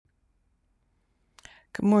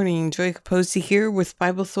Good morning, Joy Capozzi here with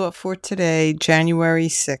Bible Thought for today, January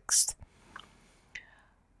 6th.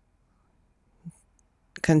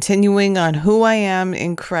 Continuing on who I am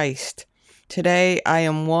in Christ. Today I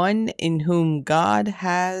am one in whom God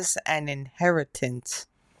has an inheritance.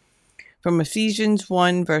 From Ephesians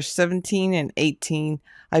 1 verse 17 and 18,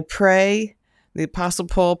 I pray, the Apostle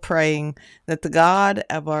Paul praying, that the God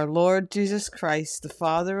of our Lord Jesus Christ, the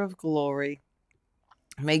Father of glory,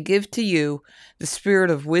 may give to you the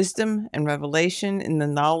spirit of wisdom and revelation in the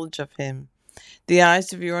knowledge of him, the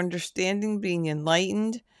eyes of your understanding being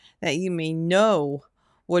enlightened, that you may know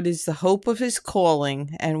what is the hope of his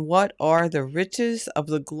calling, and what are the riches of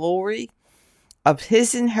the glory of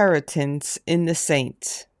his inheritance in the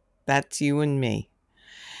saints. That's you and me.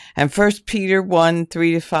 And 1 Peter 1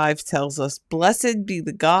 3-5 tells us, Blessed be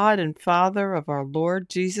the God and Father of our Lord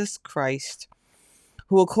Jesus Christ,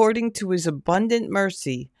 who according to his abundant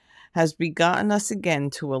mercy has begotten us again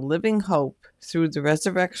to a living hope through the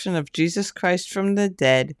resurrection of Jesus Christ from the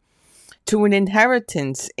dead, to an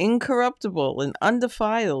inheritance incorruptible and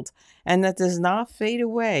undefiled, and that does not fade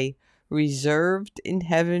away, reserved in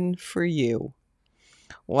heaven for you.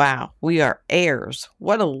 Wow, we are heirs.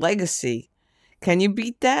 What a legacy. Can you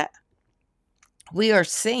beat that? We are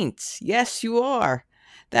saints. Yes, you are.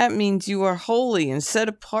 That means you are holy and set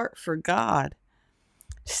apart for God.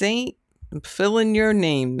 Saint, fill in your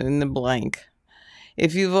name in the blank.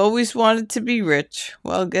 If you've always wanted to be rich,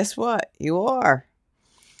 well, guess what? You are.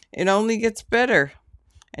 It only gets better.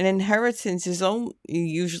 An inheritance is only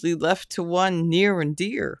usually left to one near and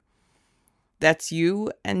dear. That's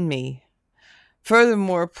you and me.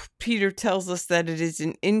 Furthermore, Peter tells us that it is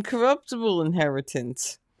an incorruptible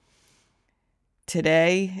inheritance.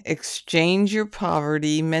 Today, exchange your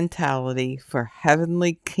poverty mentality for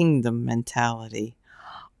heavenly kingdom mentality.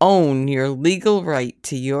 Own your legal right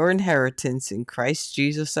to your inheritance in Christ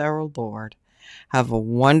Jesus our Lord. Have a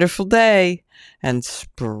wonderful day and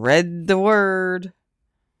spread the word.